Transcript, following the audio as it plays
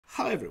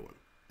Hi everyone,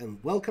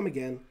 and welcome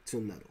again to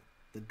Nettle,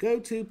 the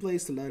go-to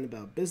place to learn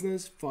about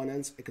business,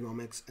 finance,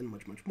 economics, and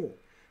much more.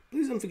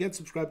 Please don't forget to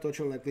subscribe to our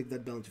channel and click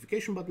that bell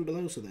notification button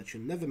below so that you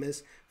never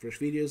miss fresh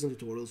videos and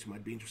tutorials you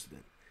might be interested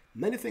in.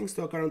 Many thanks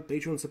to our current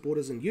Patreon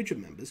supporters and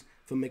YouTube members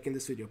for making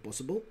this video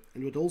possible,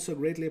 and we'd also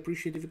greatly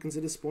appreciate if you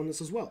consider supporting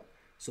us as well.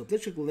 So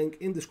please check the link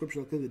in the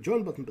description and click the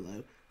join button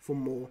below for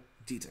more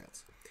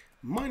details.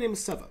 My name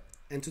is Seva,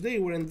 and today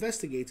we're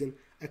investigating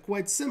a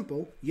quite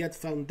simple yet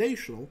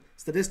foundational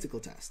statistical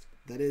test.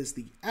 That is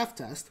the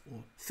F-test,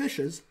 or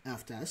Fisher's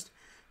F-test,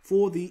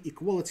 for the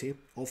equality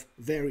of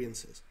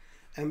variances.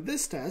 And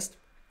this test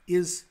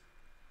is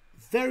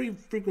very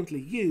frequently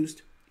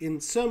used in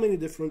so many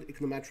different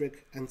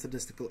econometric and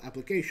statistical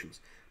applications.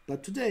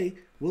 But today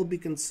we'll be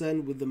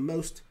concerned with the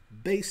most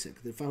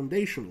basic, the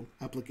foundational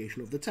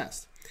application of the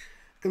test.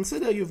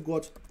 Consider you've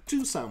got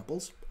two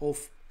samples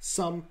of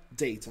some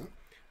data,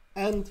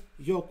 and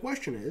your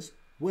question is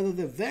whether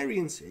the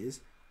variances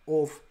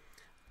of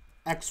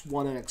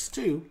x1 and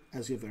x2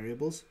 as your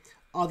variables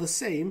are the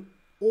same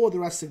or they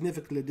are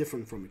significantly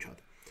different from each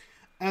other.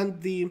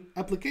 And the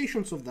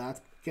applications of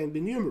that can be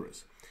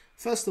numerous.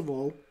 First of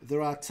all,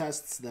 there are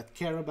tests that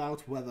care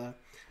about whether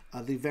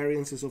the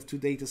variances of two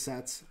data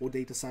sets or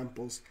data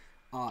samples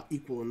are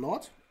equal or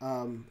not.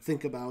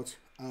 Think about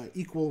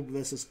equal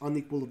versus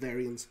unequal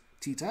variance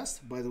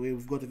t-test. By the way,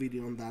 we've got a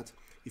video on that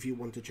if you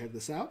want to check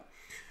this out.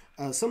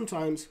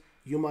 Sometimes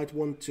you might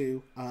want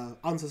to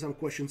answer some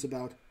questions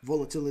about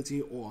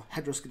volatility or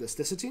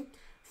heteroscedasticity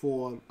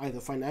for either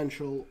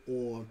financial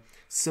or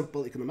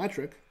simple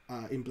econometric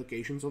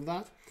implications of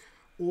that.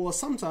 Or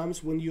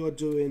sometimes when you are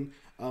doing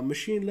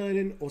machine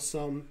learning or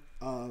some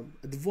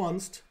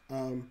advanced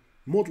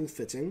model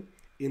fitting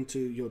into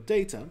your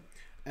data,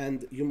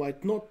 and you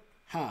might not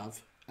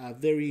have a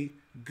very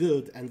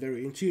good and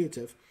very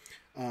intuitive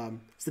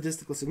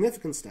statistical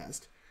significance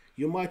test,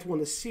 you might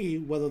want to see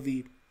whether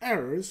the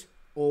errors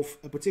of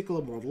a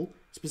particular model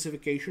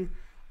specification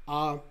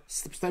are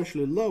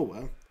substantially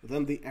lower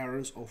than the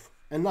errors of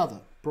another,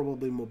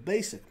 probably more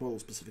basic model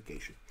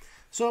specification.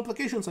 So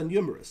applications are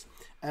numerous,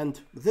 and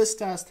this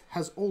test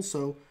has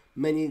also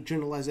many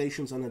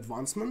generalizations and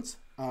advancements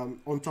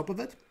on top of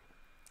it,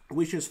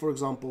 which is, for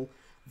example,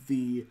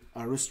 the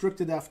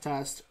restricted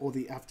F-test or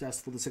the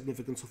F-test for the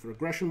significance of a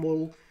regression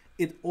model.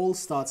 It all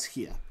starts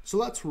here. So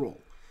let's roll.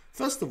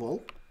 First of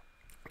all,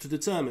 to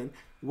determine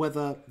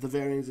whether the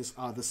variances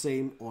are the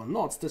same or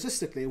not,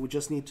 statistically, we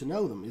just need to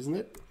know them, isn't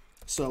it?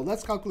 So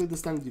let's calculate the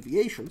standard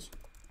deviations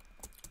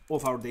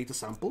of our data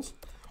samples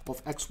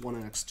of x1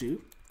 and x2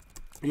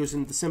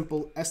 using the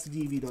simple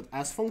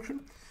stdv.s function,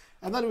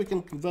 and then we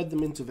can convert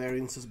them into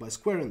variances by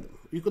squaring them.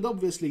 You could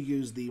obviously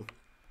use the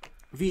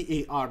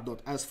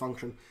var.s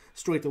function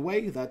straight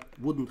away. That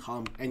wouldn't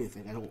harm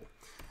anything at all.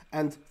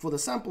 And for the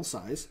sample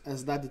size,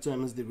 as that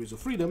determines degrees of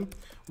freedom,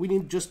 we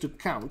need just to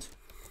count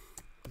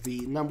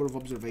the number of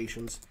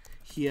observations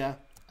here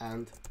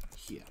and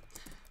here.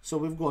 So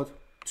we've got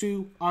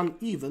two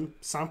uneven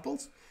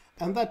samples,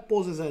 and that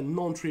poses a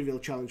non-trivial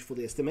challenge for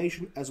the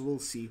estimation, as we'll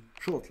see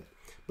shortly.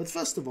 But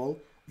first of all,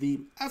 the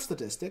F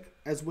statistic,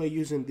 as we're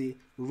using the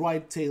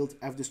right-tailed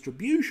F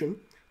distribution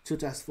to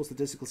test for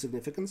statistical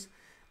significance,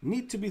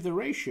 need to be the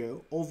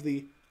ratio of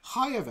the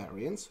higher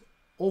variance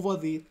over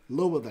the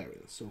lower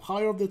variance. So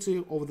higher of the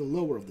two over the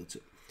lower of the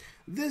two.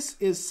 This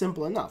is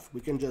simple enough.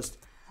 We can just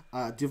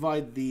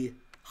divide the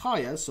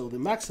higher, so the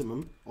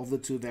maximum of the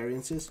two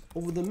variances,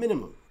 over the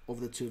minimum of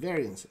the two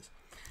variances.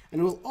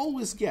 And we'll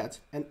always get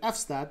an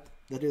F-stat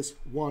that is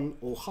 1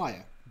 or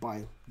higher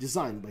by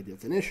design, by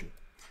definition.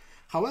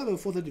 However,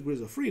 for the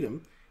degrees of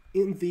freedom,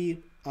 in the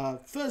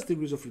first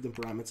degrees of freedom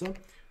parameter,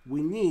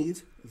 we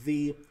need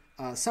the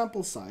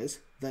sample size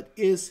that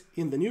is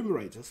in the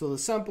numerator, so the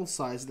sample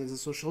size that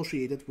is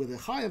associated with a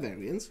higher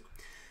variance.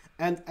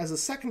 And as a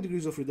second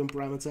degrees of freedom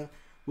parameter,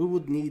 we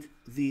would need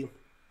the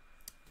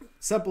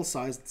sample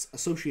size that's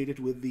associated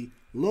with the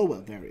lower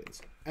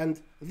variance.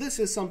 And this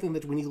is something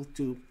that we need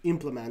to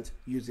implement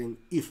using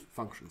if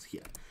functions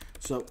here.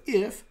 So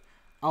if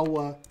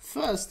our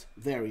first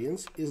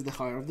variance is the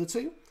higher of the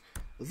two,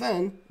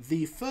 then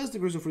the first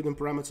degrees of freedom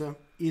parameter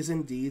is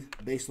indeed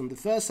based on the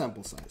first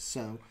sample size,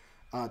 so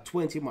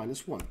 20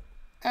 minus 1.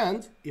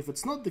 And if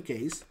it's not the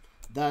case,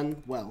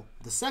 then, well,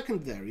 the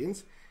second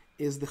variance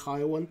is the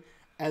higher one,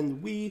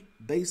 and we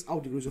base our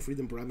degrees of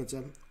freedom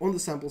parameter on the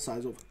sample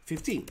size of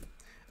 15.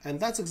 And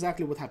that's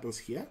exactly what happens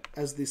here,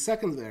 as the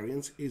second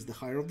variance is the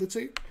higher of the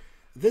two.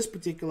 This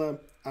particular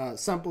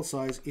sample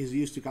size is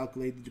used to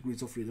calculate the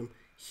degrees of freedom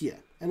here.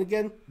 And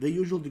again, the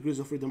usual degrees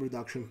of freedom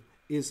reduction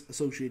is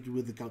associated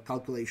with the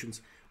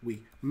calculations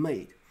we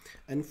made.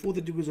 And for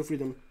the degrees of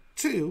freedom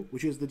 2,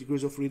 which is the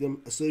degrees of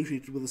freedom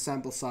associated with the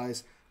sample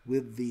size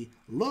with the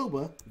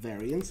lower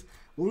variance,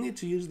 we'll need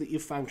to use the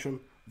if function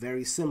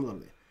very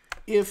similarly.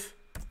 If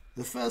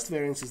the first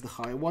variance is the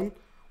higher one,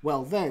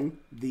 well, then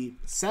the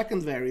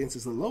second variance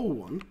is the lower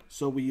one,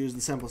 so we use the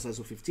sample size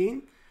of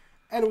 15,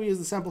 and we use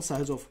the sample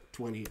size of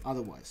 20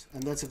 otherwise.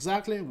 And that's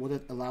exactly what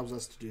it allows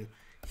us to do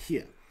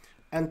here.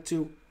 And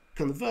to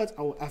convert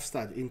our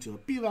f-stat into a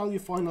p-value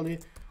finally,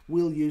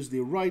 we'll use the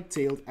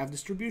right-tailed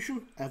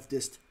f-distribution,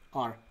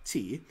 f-dist-rt,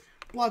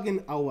 plug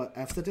in our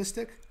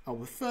f-statistic,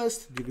 our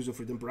first degrees of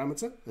freedom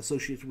parameter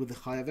associated with the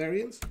higher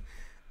variance,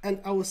 and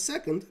our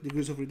second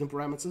degrees of freedom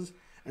parameters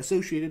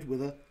associated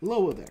with a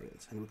lower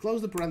variance. And we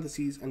close the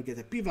parentheses and get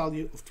a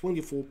p-value of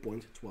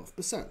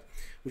 24.12%,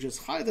 which is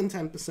higher than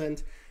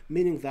 10%,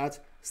 meaning that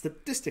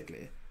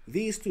statistically,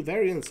 these two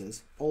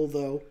variances,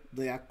 although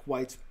they are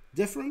quite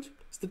different,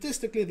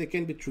 statistically they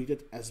can be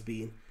treated as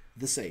being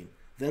the same.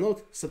 They're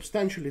not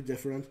substantially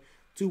different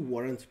to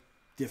warrant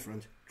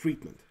different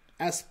treatment,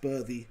 as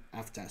per the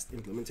f-test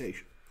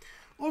implementation.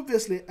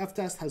 Obviously,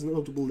 f-test has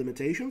notable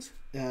limitations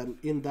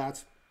in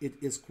that it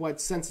is quite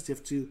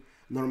sensitive to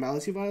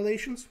normality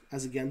violations,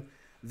 as again,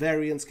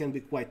 variance can be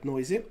quite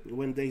noisy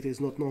when data is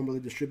not normally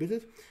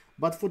distributed,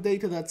 but for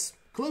data that's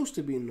close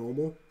to being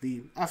normal,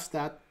 the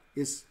f-stat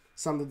is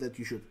something that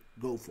you should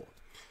go for.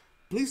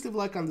 Please leave a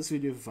like on this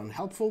video if you found it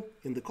helpful.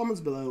 In the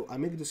comments below,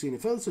 I'm eager to see any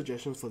further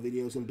suggestions for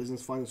videos in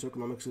business, finance, or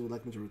economics you would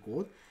like me to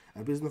record.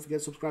 And please don't forget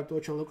to subscribe to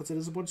our channel and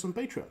consider support us on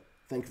Patreon.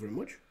 Thank you very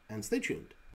much, and stay tuned.